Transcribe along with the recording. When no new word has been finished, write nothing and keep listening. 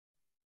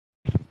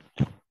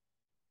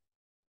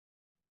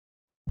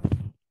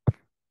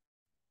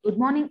Good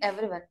morning,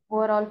 everyone who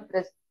are all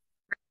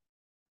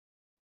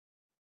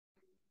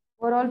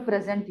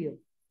present here.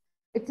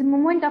 It's a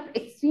moment of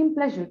extreme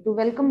pleasure to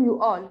welcome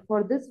you all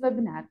for this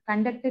webinar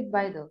conducted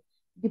by the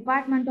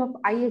Department of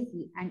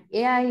ISC and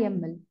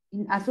AIML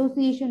in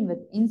association with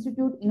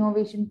Institute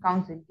Innovation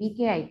Council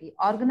 (VKIT)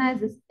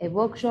 organizes a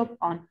workshop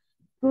on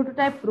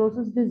prototype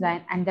process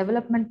design and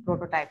development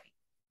prototyping.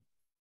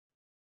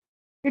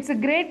 It's a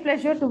great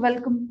pleasure to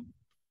welcome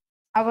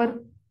our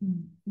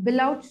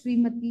beloved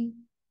Srimati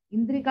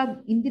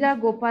Indira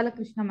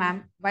Gopalakrishna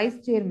ma'am,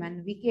 Vice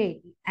Chairman,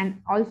 VKIT,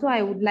 and also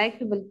I would like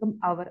to welcome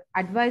our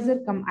advisor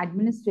cum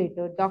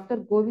administrator, Dr.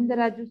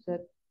 Govindaraju sir,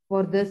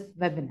 for this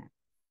webinar.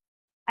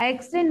 I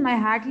extend my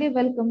heartily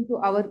welcome to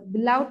our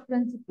beloved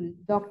principal,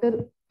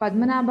 Dr.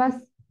 Padmanabhas.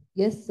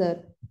 Yes,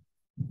 sir.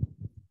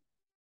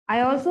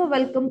 I also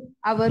welcome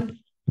our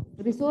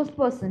resource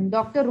person,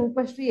 Dr.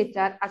 Roopashree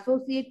HR,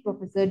 Associate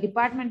Professor,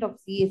 Department of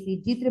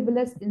CSE,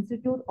 GSSS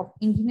Institute of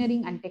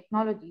Engineering and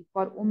Technology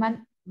for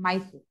Women,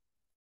 Mysuru.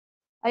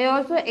 I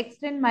also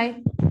extend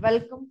my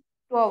welcome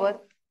to our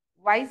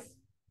Vice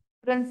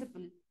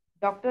Principal,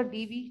 Dr.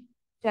 D.V.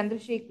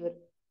 Chandrasekhar,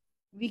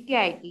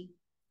 VKIT,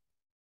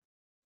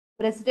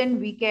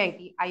 President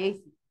VKIT,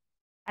 IIC.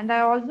 And I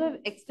also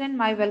extend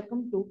my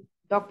welcome to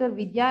Dr.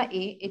 Vidya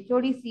A.,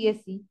 HOD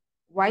CSE,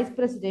 Vice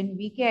President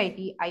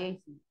VKIT,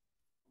 IIC.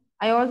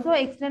 I also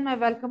extend my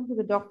welcome to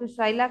the Dr.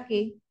 Shaila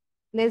K.,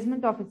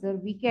 Placement Officer,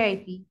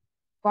 VKIT,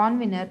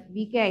 Convener,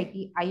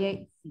 VKIT,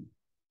 IIC.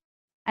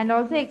 And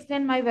also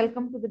extend my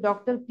welcome to the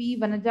Dr. P.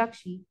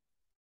 Vanajakshi,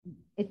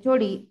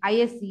 HOD,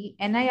 ISC,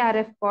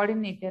 NIRF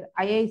Coordinator,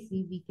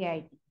 IIC,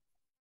 VKIT.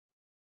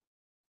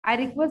 I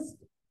request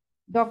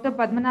Dr.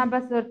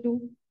 Padmanabha sir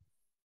to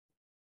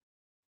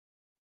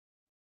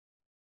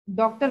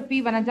Dr.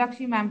 P.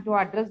 Vanajakshi ma'am to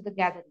address the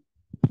gathering.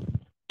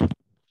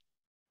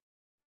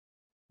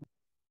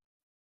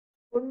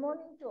 Good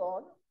morning to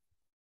all.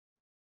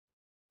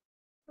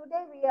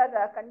 Today we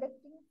are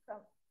conducting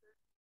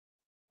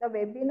the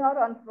webinar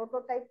on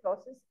prototype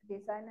process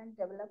design and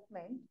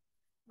development,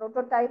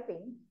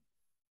 prototyping,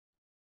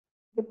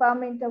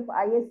 Department of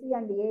ISC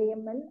and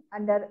AML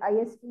under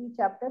IST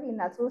chapter in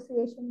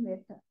association with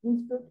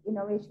Institute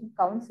Innovation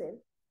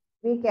Council,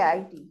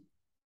 VKIT.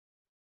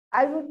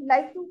 I would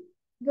like to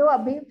give a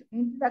brief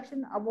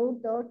introduction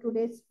about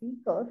today's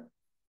speaker,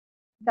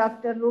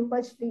 Dr.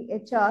 Roopashree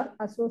HR,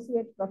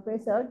 Associate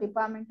Professor,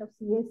 Department of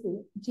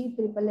CSE,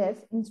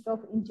 GSSS, Institute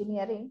of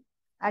Engineering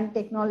and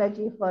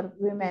Technology for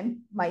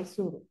Women,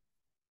 Mysuru.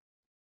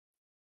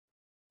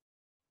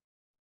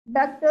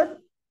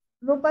 Dr.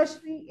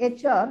 Roopashree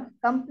HR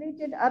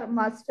completed her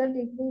master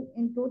degree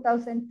in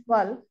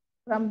 2012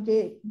 from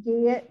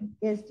SJCIT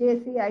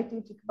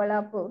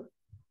Chikbalapur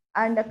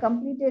and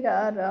completed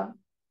her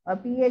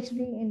PhD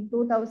in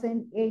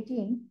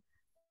 2018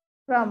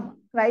 from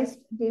Christ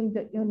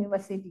Deemed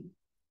University.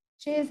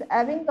 She is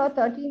having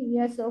 13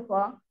 years of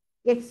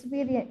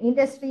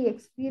industry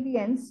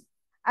experience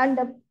and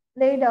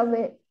played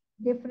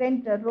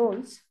different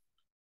roles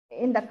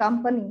in the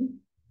company.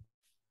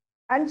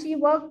 And she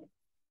worked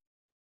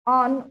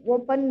on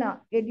Open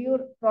Edu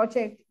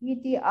project,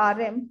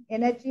 ETRM,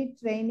 Energy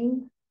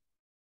Training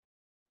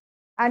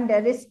and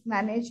Risk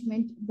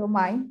Management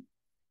domain.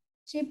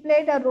 She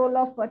played a role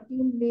of a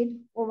team lead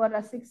over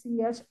 6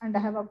 years and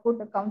have a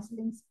good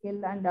counseling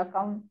skill and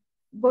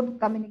good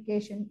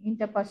communication,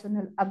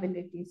 interpersonal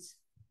abilities.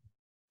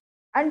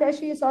 And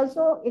she is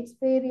also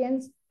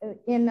experienced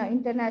in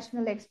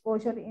international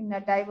exposure in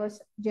diverse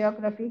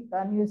geographic,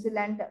 New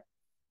Zealand,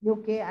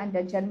 UK,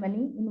 and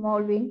Germany,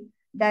 involving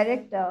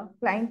direct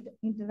client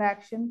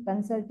interaction,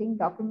 consulting,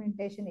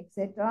 documentation,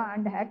 etc.,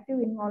 and active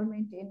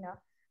involvement in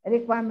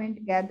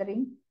requirement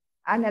gathering,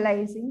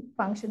 analyzing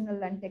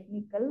functional and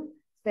technical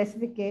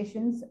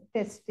specifications,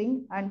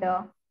 testing, and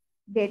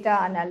data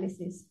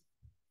analysis.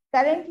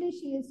 Currently,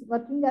 she is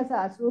working as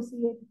an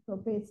associate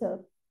professor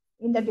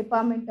in the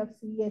Department of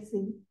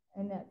CSE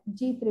and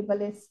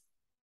GSSS,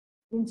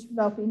 Institute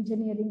of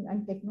Engineering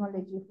and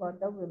Technology for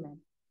the Women,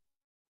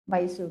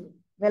 Mysuru.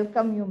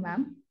 Welcome you,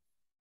 ma'am.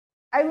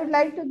 I would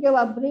like to give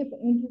a brief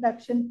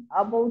introduction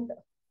about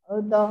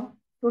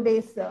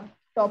today's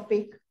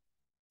topic,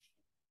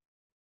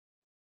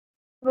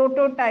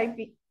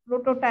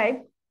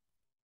 prototype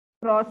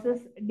process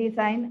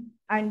design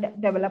and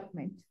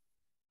development.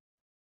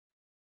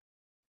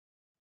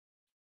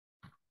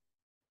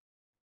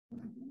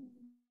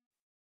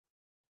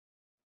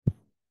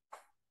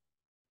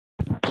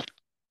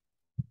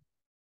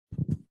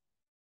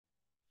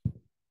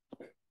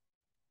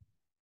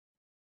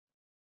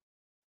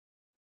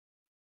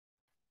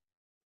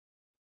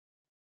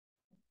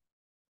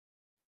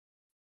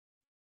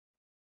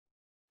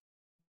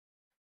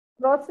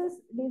 Process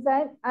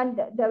design and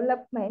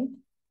development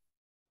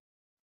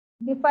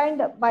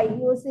defined by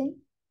using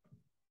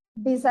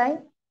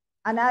design,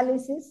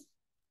 analysis,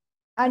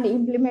 and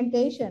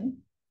implementation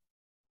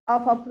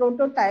of a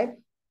prototype.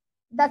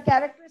 The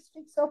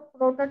characteristics of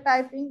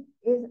prototyping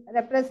is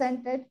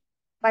represented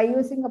by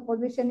using a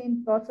position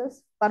in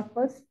process,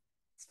 purpose,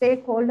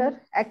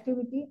 stakeholder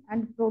activity,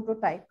 and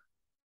prototype.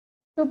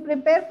 To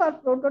prepare for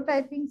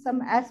prototyping,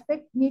 some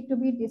aspects need to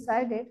be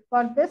decided.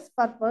 For this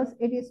purpose,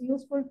 it is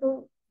useful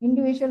to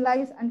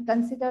individualize and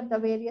consider the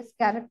various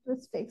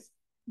characteristics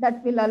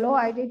that will allow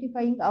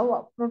identifying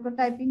how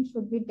prototyping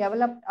should be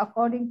developed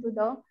according to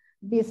the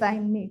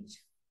design niche.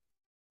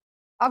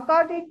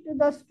 According to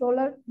the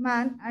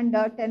Stollerman and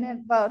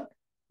Tenenberg,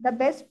 the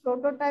best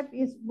prototype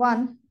is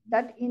one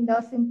that in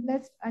the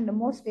simplest and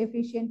most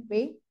efficient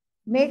way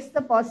makes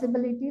the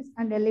possibilities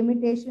and the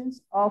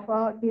limitations of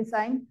a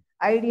design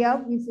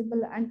idea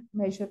visible and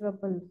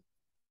measurable.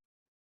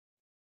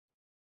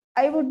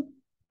 I would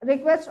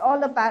request all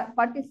the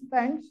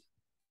participants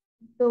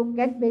to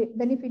get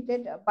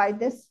benefited by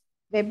this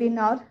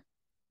webinar.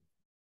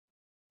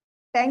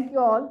 Thank you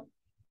all.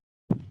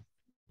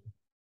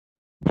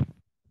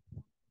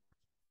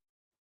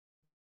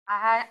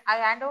 I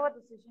hand over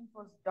the session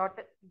for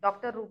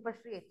Dr.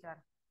 Roopashree HR.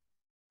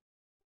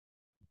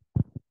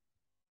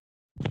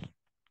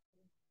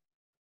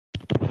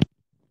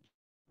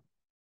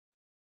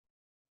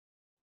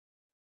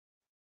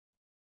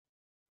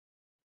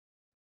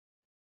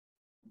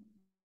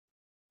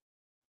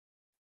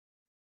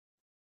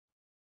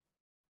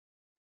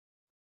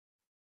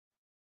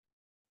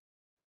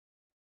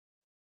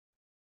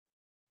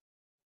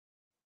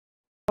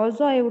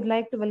 Also, I would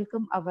like to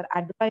welcome our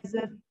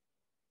advisor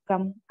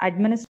come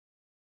administrator.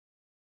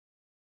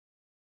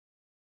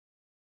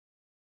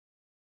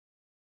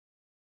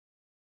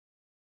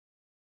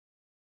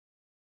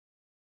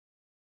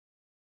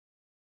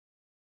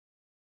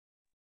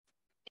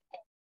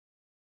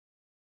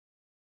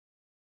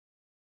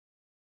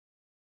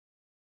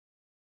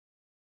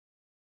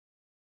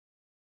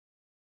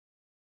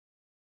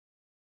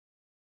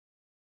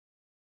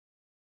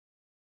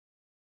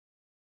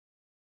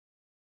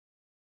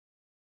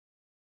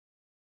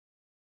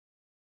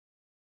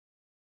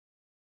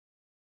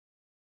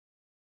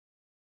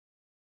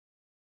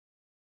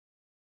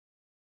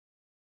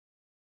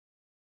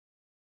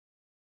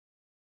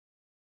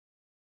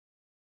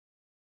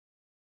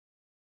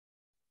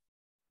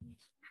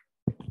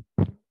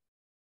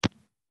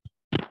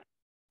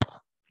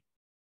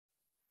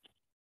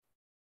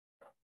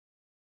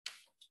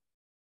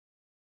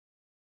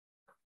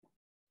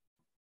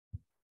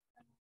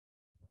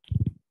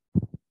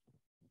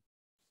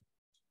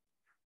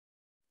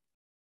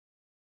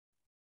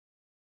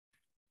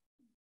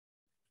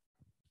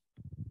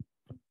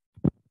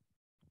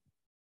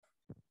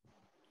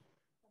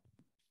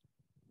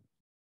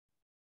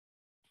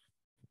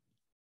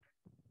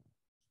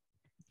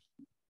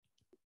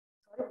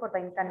 Sorry for the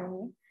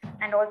inconvenience.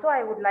 And also,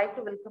 I would like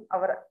to welcome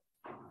our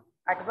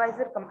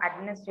advisor come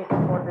administrator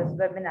for this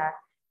webinar,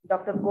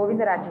 Dr.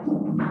 Govinda Raju.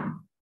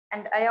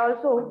 And I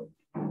also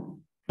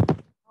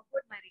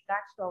offered my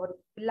regards to our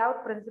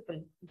beloved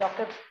principal,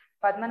 Dr.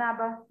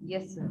 Padmanabha.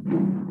 Yes, sir.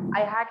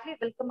 I heartily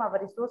welcome our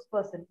resource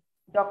person,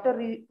 Dr.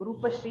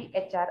 Roopashree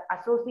HR,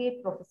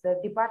 Associate Professor,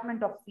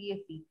 Department of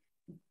CSE,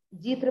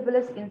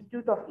 GSSS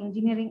Institute of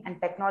Engineering and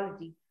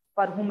Technology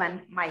for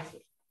Human,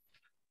 Mysuru.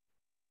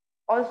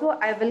 Also,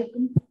 I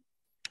welcome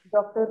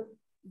Dr.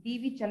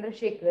 D.V.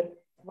 Chandrasekhar,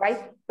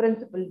 Vice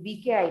Principal,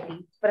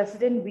 VKIT,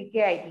 President,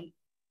 VKIT,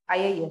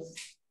 IIS.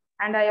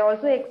 And I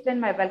also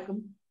extend my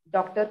welcome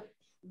Dr.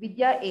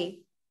 Vidya A.,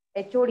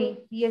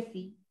 HOD,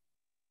 CSE,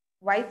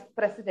 Vice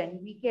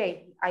President,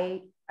 VKIT,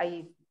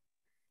 IIS.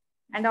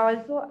 And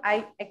also,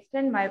 I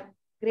extend my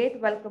great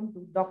welcome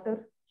to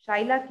Dr.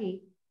 Shaila K.,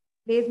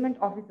 Placement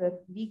Officer,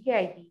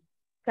 VKIT,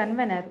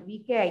 Convener,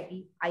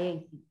 VKIT,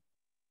 IIC.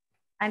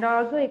 And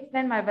I also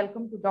extend my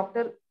welcome to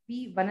Dr.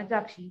 P.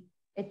 Vanajakshi,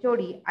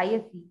 HOD,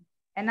 ISC,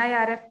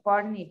 NIRF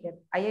Coordinator,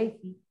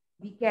 IIC,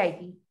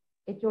 VKIT,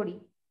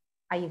 HOD,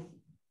 ISC.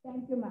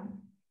 Thank you,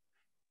 ma'am.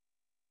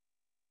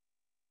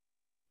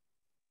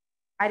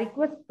 I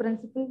request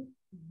Principal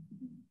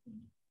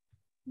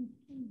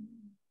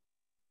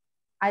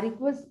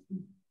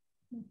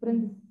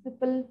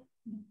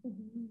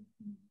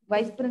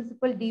Vice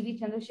Principal D.V.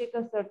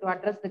 Chandrasekhar sir to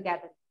address the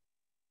gathering.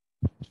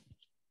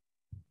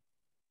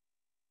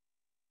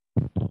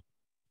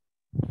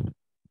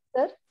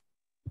 Sir?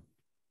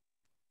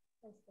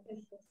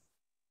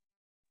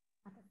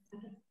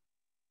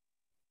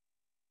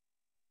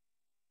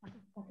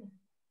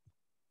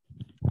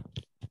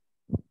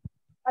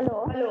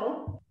 Hello.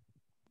 Hello.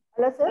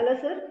 Hello, sir. Hello,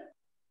 sir.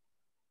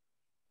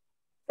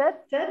 Sir?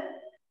 Sir?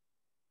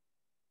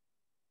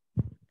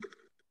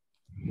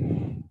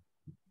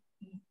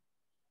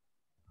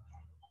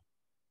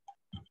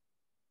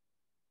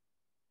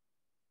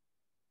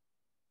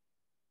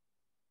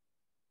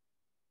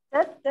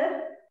 Sir? Sir?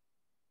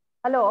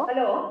 Hello.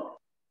 Hello.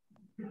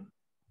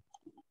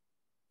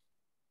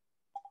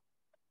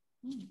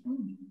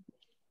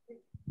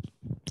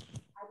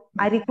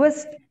 I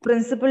request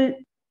Principal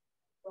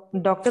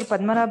Dr.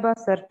 Padmanabha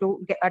sir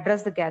to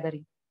address the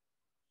gathering.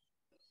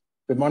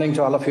 Good morning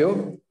to all of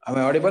you. Am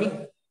I audible?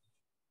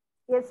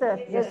 Yes, sir.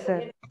 Yes, sir.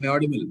 Am I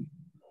audible?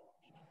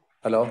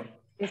 Hello?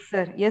 Yes,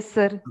 sir. Yes,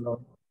 sir. Hello?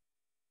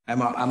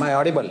 Am I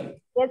audible?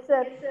 Yes,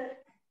 sir.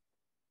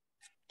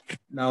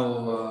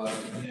 Now,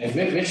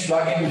 which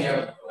login we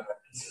have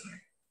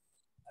considered?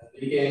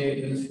 VK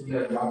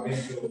principal log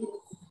into.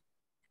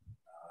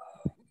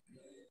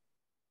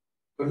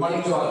 Good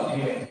morning to all.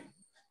 Anyway,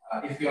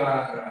 if you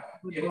are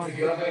going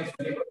to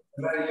deliver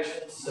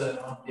congratulations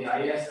on the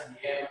IS and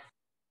AM.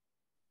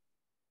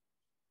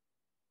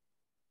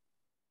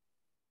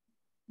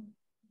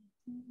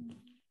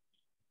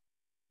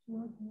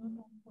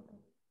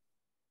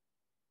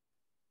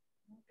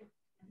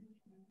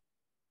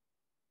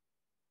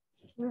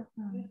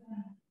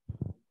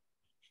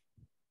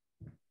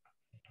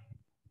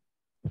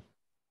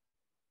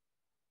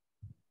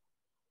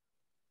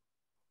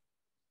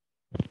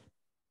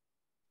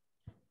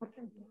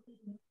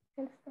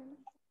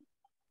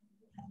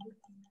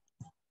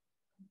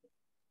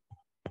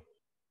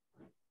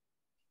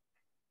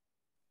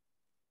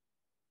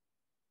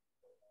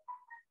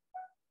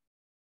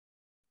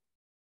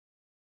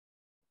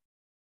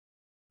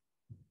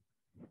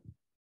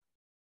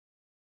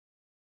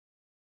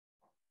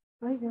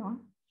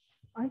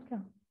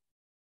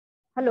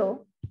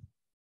 Hello.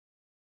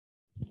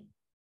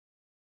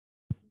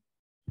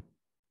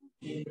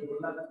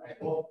 I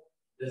hope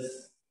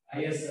this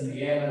IS and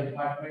AM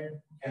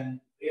department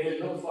can really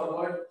look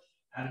forward.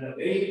 And a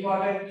very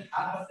important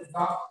half of the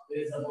talk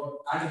is about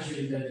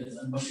artificial intelligence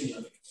and machine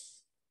learning.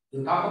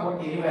 To talk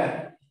about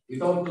anywhere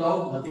without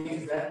cloud, nothing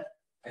is there.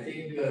 I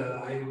think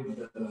I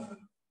would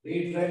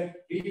reiterate,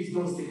 please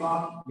do stick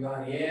on your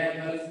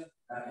AML.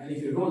 And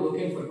if you go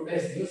looking for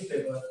today's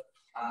newspaper,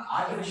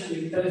 artificial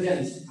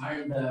intelligence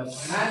and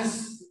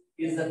finance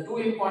is the two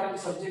important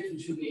subjects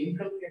which should be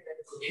inculcated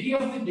to any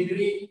of the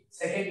degree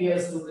second year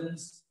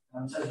students,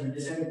 which has been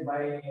decided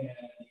by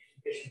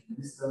education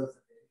ministers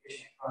and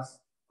education across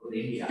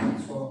India.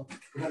 So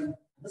you can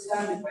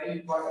understand the prime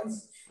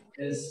importance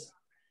is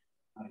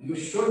you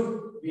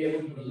should be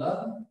able to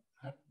learn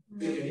and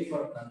be ready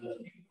for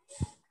learning.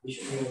 We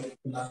should be able to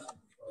learn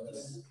for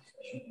this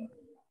session.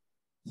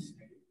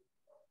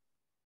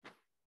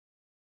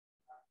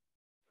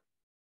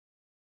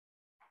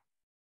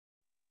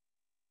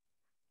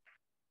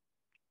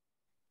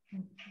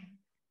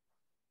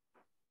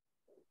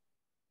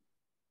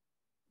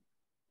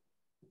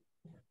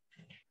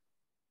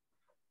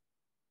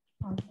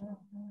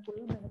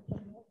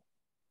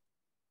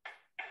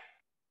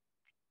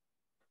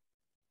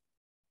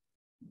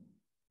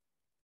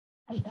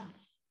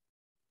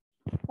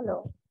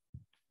 Hello.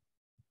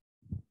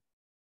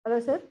 Hello,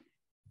 sir.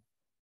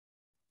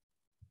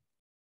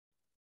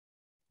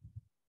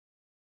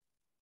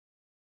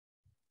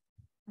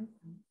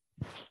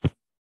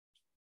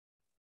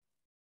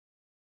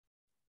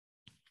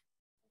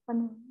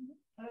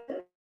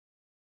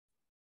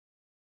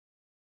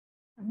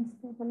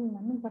 Unstable,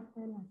 none but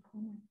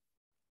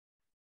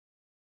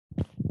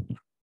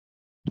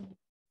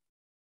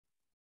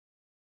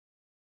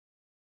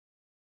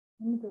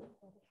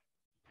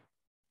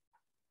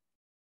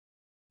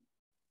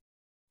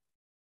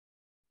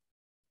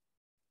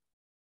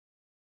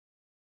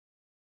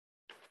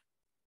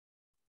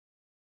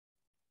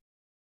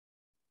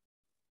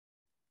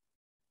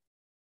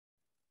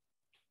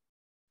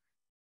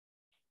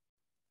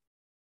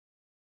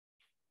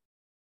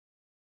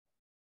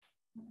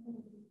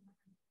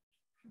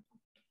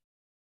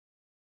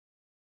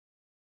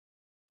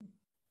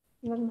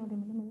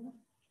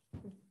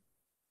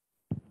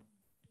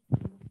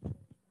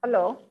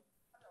Hello.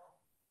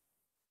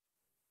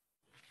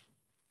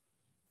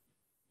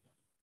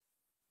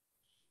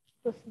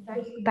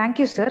 Thank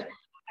you, sir.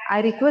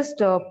 I request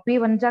P.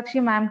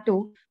 Vanjakshi ma'am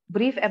to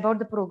brief about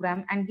the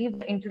program and give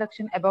the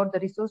introduction about the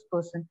resource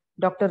person,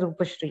 Dr.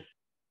 Roopashree.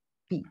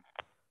 P.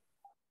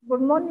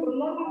 Good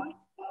morning.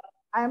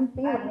 I am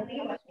P.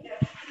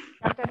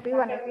 Dr. P.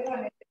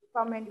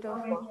 Department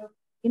of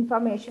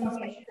Information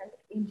Science and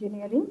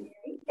Engineering,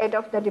 head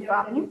of the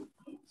department.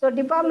 So,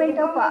 Department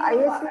of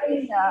ISC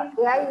in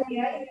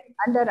AIML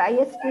under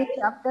IST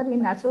chapter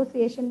in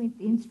association with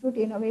Institute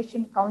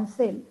Innovation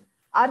Council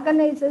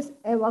organizes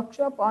a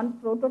workshop on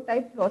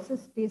prototype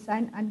process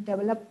design and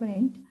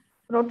development,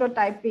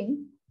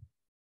 prototyping.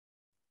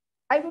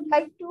 I would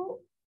like to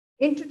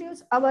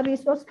introduce our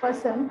resource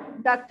person,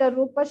 Dr.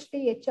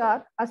 Roopashree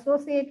HR,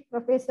 Associate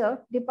Professor,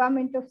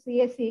 Department of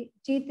CSE,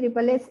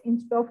 GSSS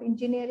Institute of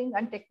Engineering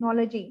and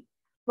Technology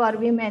for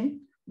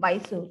Women,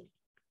 Mysuru.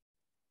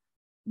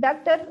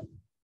 Dr.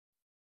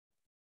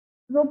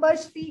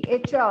 Roopashree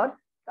HR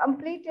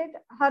completed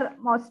her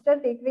master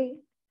degree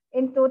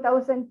in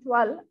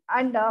 2012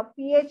 and a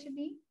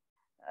PhD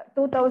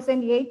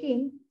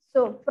 2018,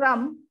 so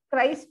from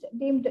Christ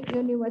Deemed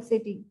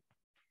University.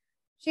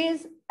 She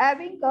is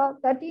having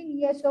 13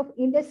 years of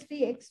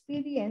industry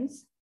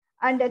experience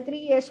and 3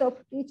 years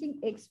of teaching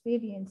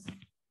experience.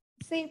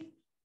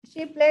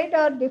 She played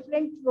a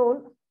different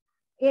role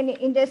in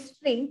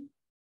industry.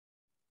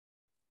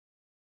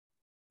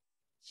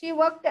 She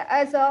worked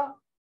as a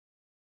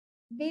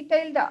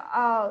detailed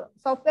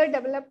software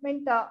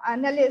development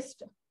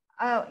analyst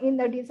in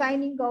the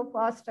designing of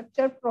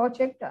structured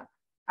project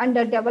and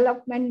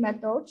development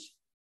methods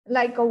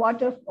like a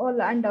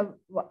waterfall and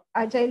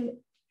agile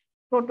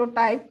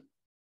prototype,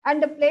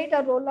 and played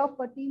a role of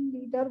a team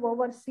leader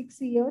over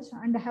 6 years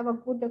and have a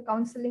good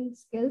counseling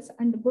skills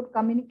and good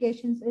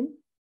communications in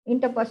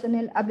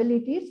interpersonal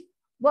abilities.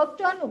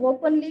 Worked on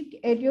openly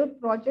edu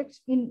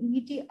projects in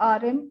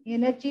ETRM,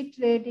 energy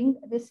trading,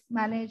 risk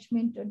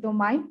management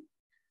domain,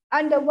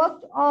 and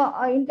worked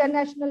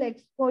international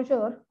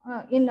exposure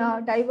in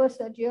diverse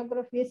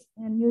geographies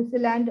in New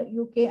Zealand,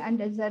 UK, and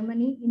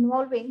Germany,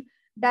 involving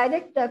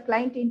direct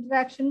client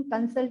interaction,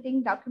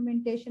 consulting,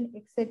 documentation,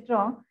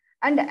 etc.,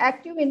 and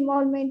active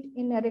involvement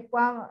in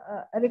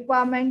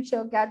requirements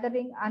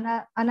gathering,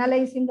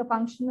 analyzing the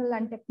functional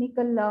and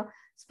technical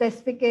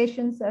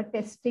specifications,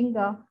 testing,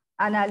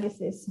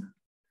 analysis.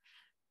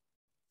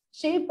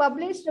 She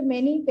published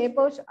many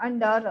papers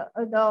under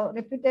the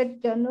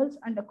reputed journals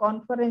and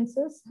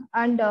conferences,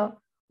 and a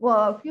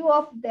few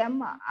of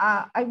them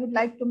I would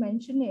like to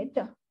mention it.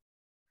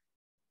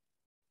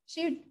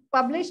 She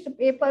published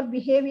paper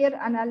behavior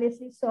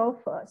analysis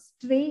of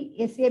STRI,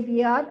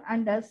 SABR,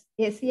 and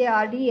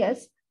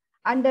SARDS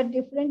under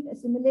different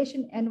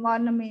simulation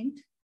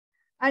environment.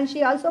 And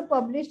she also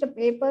published a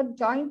paper,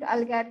 Joint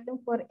Algorithm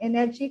for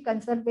Energy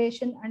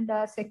Conservation and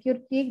Secure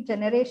Key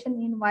Generation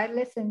in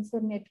Wireless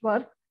Sensor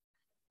Network.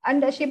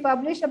 And she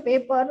published a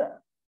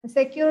paper,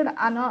 Secured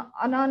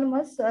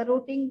Anonymous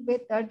Routing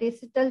with a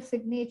Digital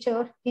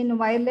Signature in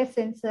Wireless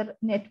Sensor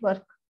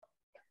Network.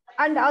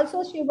 And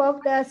also she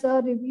worked as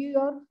a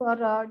reviewer for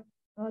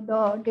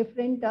the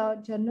different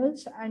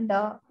journals and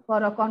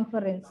for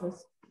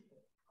conferences.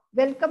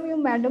 Welcome you,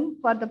 madam,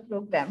 for the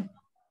program.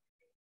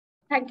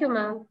 Thank you,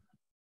 ma'am.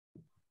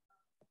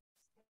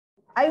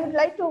 I would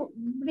like to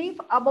brief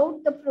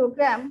about the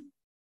program.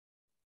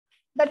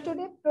 The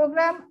today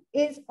program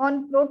is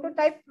on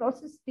prototype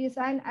process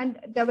design and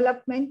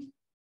development,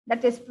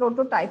 that is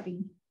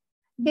prototyping.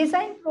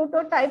 Design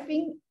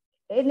prototyping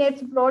in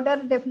its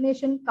broader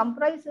definition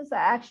comprises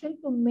action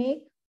to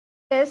make,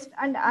 test,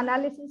 and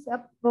analysis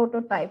of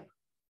prototype,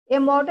 a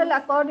model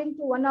according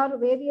to one or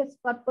various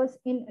purpose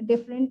in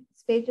different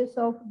stages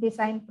of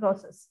design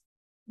process.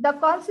 The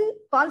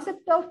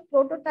concept of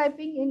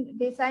prototyping in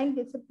design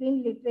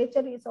discipline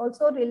literature is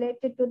also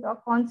related to the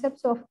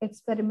concepts of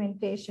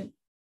experimentation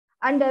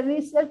and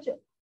research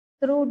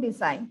through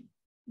design.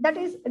 That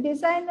is,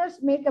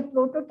 designers make a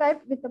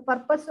prototype with the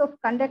purpose of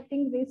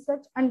conducting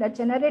research and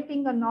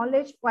generating a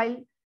knowledge while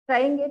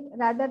trying it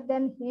rather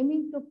than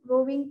aiming to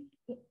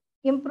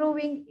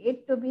improving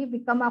it to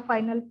become a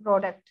final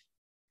product.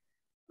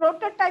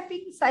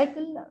 Prototyping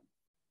cycle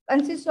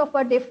consists of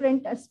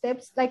different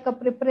steps like a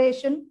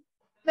preparation,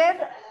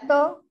 where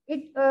the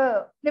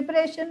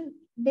preparation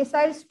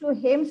decides to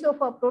aims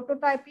of a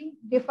prototyping,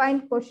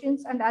 define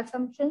questions and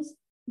assumptions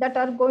that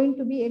are going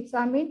to be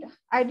examined,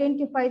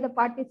 identify the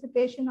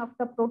participation of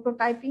the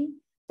prototyping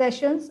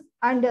sessions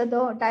and the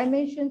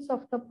dimensions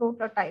of the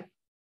prototype.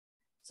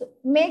 So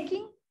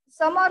making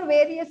some or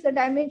various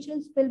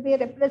dimensions will be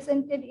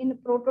represented in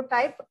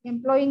prototype,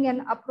 employing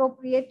an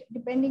appropriate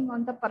depending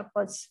on the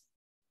purpose.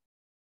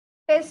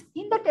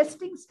 In the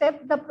testing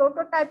step, the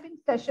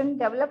prototyping session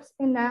develops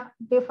in a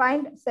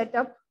defined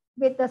setup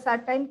with a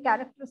certain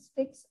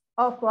characteristics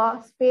of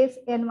space,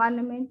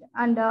 environment,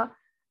 and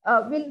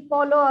will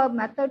follow a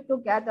method to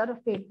gather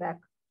feedback.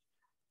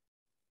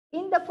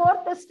 In the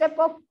fourth step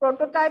of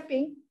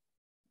prototyping,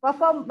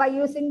 performed by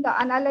using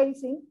the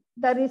analyzing,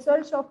 the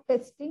results of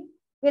testing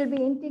will be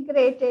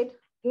integrated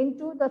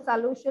into the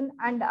solution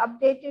and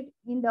updated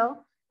in the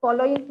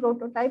following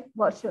prototype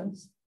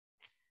versions.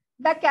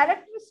 The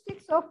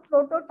characteristics of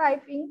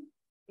prototyping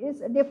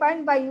is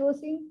defined by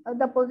using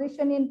the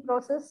position in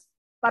process,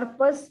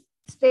 purpose,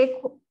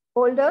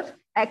 stakeholder,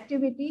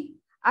 activity,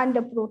 and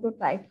the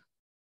prototype.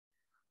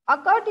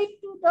 According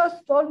to the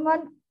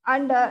Stallman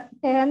and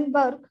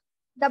Tehenberg,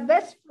 the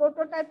best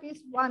prototype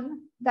is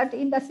one that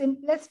in the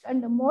simplest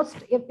and the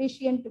most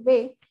efficient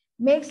way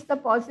makes the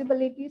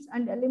possibilities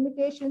and the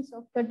limitations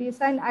of the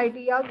design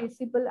idea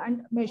visible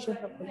and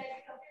measurable.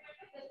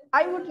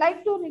 I would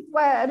like to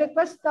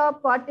request the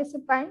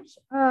participants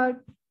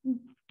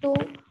to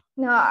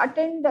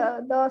attend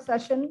the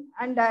session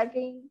and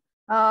again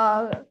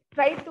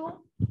try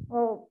to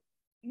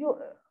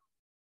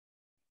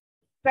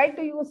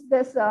use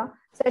this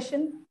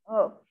session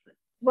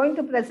going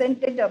to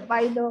presented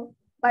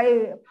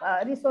by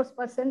resource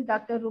person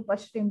Dr.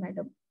 Roopashree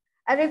madam.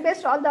 I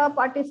request all the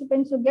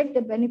participants to get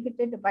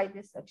benefited by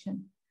this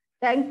section.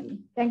 Thank you.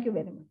 Thank you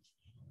very much.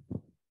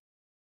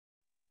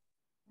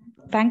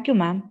 Thank you,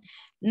 ma'am.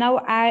 Now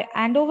I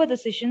hand over the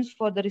sessions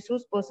for the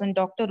resource person,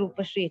 Dr.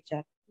 Roopashree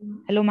HR.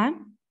 Hello,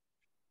 ma'am.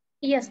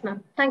 Yes,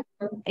 ma'am. Thank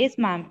you. Yes,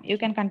 ma'am. You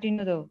can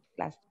continue the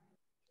class.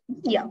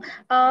 Yeah.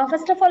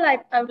 First of all, I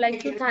would like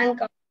to thank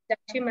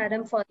Dakshi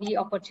madam for the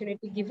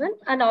opportunity given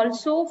and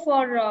also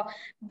for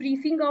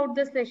briefing out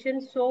the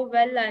session so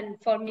well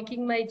and for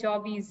making my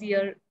job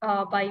easier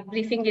by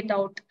briefing it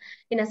out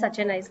in such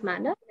a nice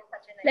manner.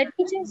 Let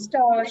me just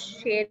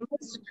share my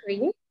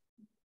screen.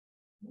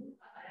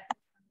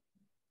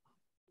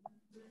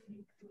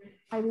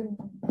 I will.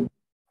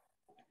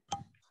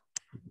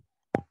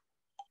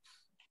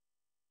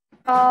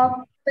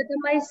 Whether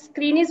my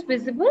screen is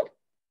visible?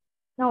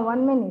 No,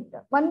 1 minute.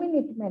 1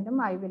 minute, madam.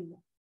 I will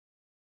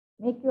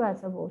make you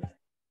as a host.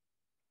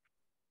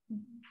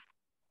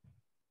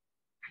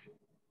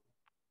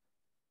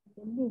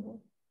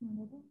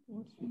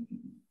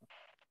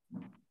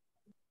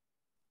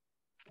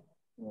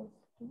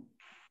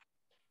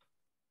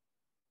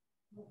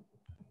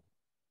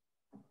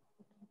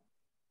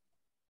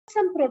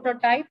 Some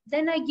prototype,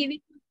 then I give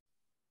it,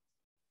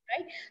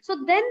 right? So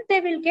then they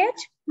will get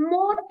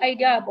more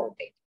idea about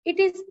it. It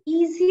is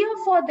easier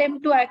for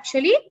them to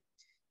actually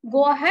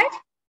go ahead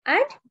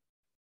and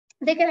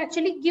they can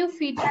actually give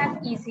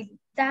feedback easily.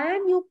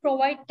 Than you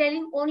provide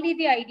telling only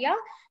the idea,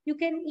 you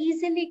can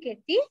easily get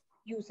the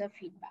user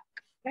feedback,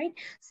 right?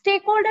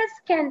 Stakeholders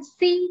can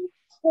see,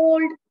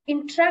 hold,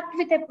 interact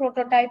with a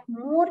prototype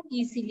more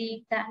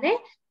easily than a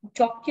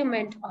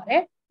document or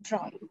a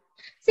drawing.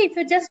 See, if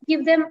you just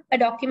give them a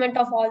document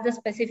of all the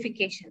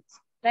specifications,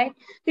 right?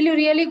 Will you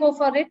really go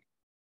for it?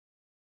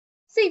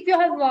 See, if you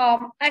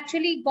have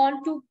actually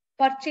gone to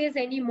purchase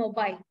any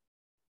mobile,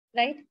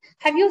 right?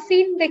 Have you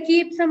seen they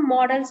keep some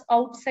models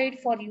outside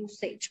for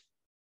usage?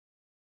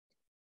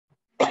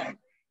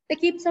 They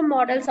keep some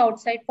models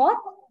outside for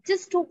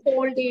just to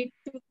hold it,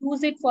 to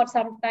use it for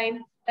some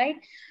time, right?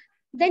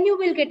 Then you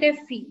will get a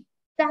fee.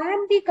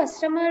 Than the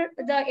customer,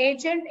 the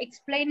agent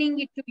explaining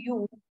it to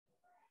you,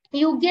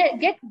 you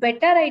get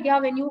better idea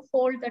when you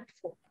hold that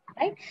phone,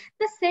 right?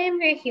 The same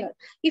way here.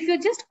 If you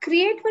just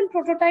create one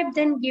prototype,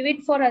 then give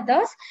it for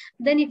others,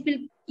 then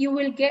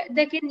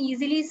they can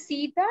easily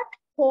see that,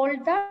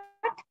 hold that,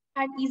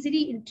 and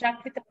easily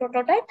interact with the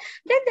prototype.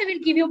 Then they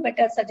will give you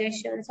better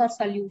suggestions or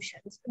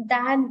solutions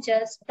than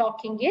just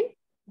talking in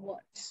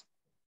words.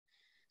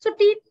 So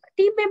team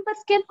members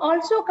can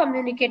also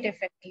communicate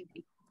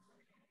effectively.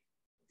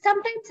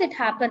 Sometimes it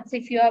happens,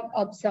 if you have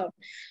observed,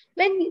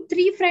 when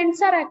three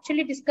friends are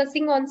actually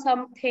discussing on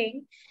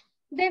something,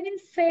 they will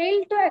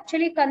fail to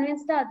actually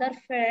convince the other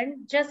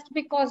friend just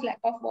because lack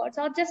of words,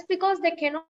 or just because they cannot